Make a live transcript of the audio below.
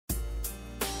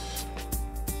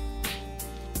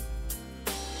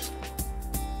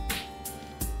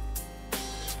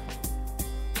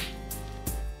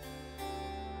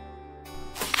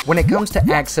When it comes to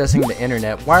accessing the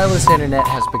internet, wireless internet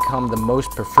has become the most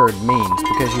preferred means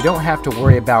because you don't have to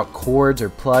worry about cords or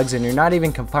plugs and you're not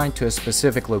even confined to a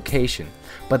specific location.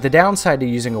 But the downside to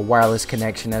using a wireless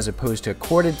connection as opposed to a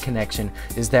corded connection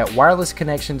is that wireless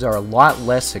connections are a lot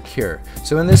less secure.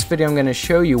 So in this video I'm going to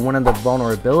show you one of the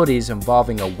vulnerabilities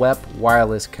involving a WEP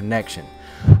wireless connection.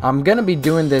 I'm going to be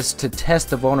doing this to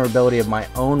test the vulnerability of my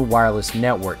own wireless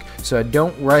network, so I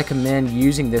don't recommend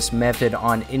using this method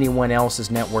on anyone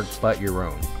else's network but your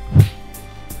own.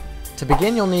 To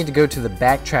begin, you'll need to go to the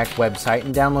Backtrack website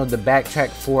and download the Backtrack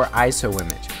 4 ISO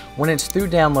image. When it's through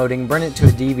downloading, burn it to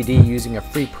a DVD using a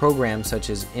free program such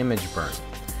as ImageBurn.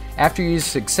 After you've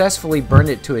successfully burned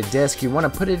it to a disk, you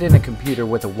want to put it in a computer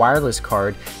with a wireless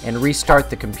card and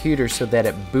restart the computer so that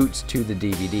it boots to the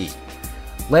DVD.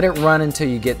 Let it run until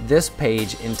you get this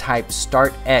page and type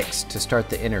Startx to start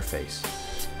the interface.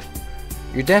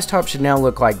 Your desktop should now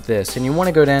look like this, and you want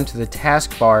to go down to the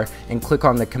taskbar and click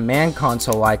on the command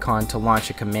console icon to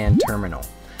launch a command terminal.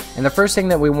 And the first thing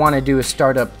that we want to do is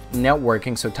start up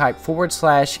networking, so type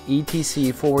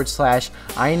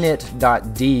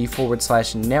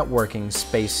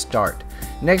 /etc/init.d/networking start.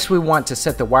 Next we want to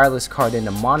set the wireless card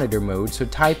into monitor mode, so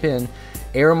type in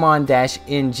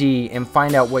airmon-ng and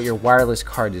find out what your wireless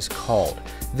card is called.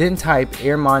 Then type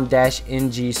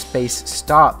airmon-ng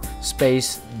stop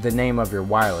the name of your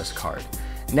wireless card.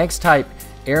 Next type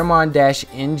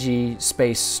airmon-ng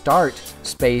start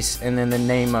and then the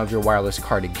name of your wireless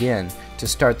card again to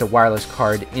start the wireless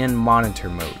card in monitor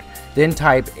mode. Then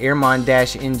type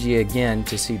airmon-ng again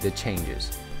to see the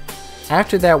changes.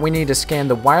 After that, we need to scan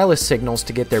the wireless signals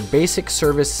to get their basic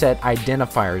service set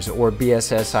identifiers, or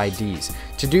BSS IDs.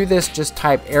 To do this, just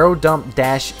type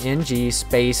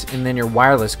airodump-ng and then your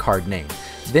wireless card name.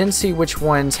 Then see which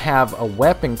ones have a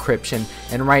WEP encryption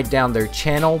and write down their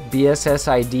channel, BSS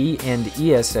ID, and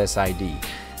ESS ID.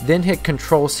 Then hit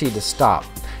Ctrl C to stop.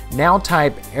 Now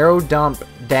type airodump-ng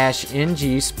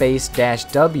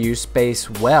 -w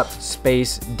WEP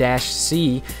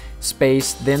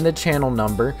 -C then the channel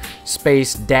number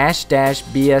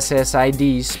 --BSS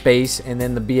ID and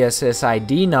then the BSS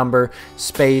ID number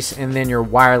and then your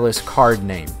wireless card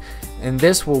name. And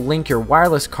this will link your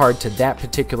wireless card to that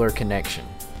particular connection.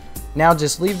 Now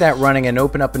just leave that running and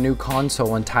open up a new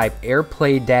console and type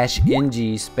airplay-ng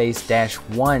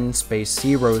 -1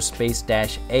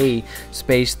 -0 -A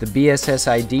the BSS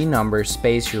ID number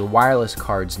your wireless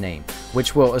card's name,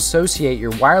 which will associate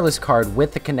your wireless card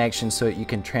with the connection so that you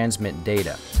can transmit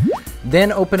data.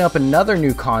 Then open up another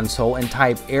new console and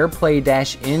type airplay-ng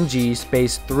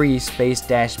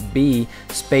 -3 -B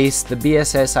the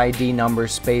BSS ID number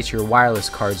your wireless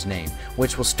card's name,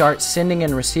 which will start sending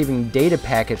and receiving data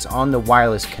packets on the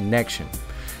wireless connection.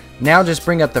 Now just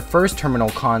bring up the first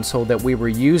terminal console that we were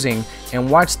using and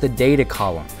watch the data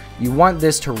column. You want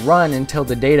this to run until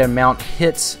the data amount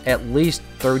hits at least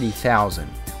 30,000,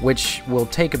 which will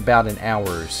take about an hour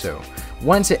or so.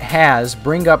 Once it has,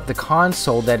 bring up the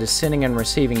console that is sending and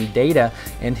receiving data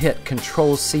and hit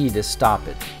Ctrl C to stop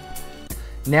it.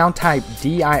 Now type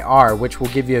dir, which will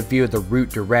give you a view of the root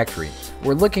directory.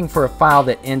 We're looking for a file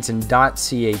that ends in .cap,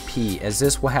 as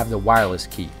this will have the wireless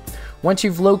key. Once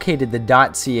you've located the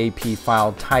 .cap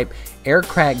file, type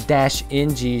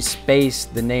aircrack-ng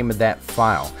the name of that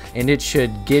file, and it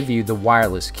should give you the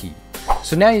wireless key.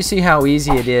 So now you see how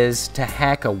easy it is to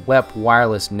hack a WEP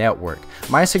wireless network.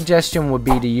 My suggestion would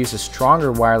be to use a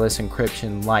stronger wireless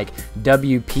encryption like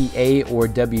WPA or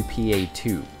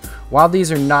WPA2. While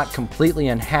these are not completely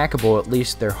unhackable, at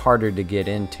least they're harder to get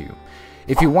into.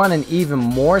 If you want an even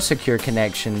more secure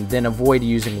connection, then avoid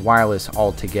using wireless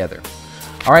altogether.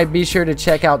 Alright, be sure to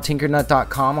check out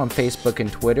Tinkernut.com on Facebook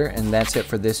and Twitter, and that's it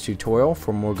for this tutorial.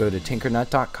 For more, go to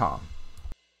Tinkernut.com.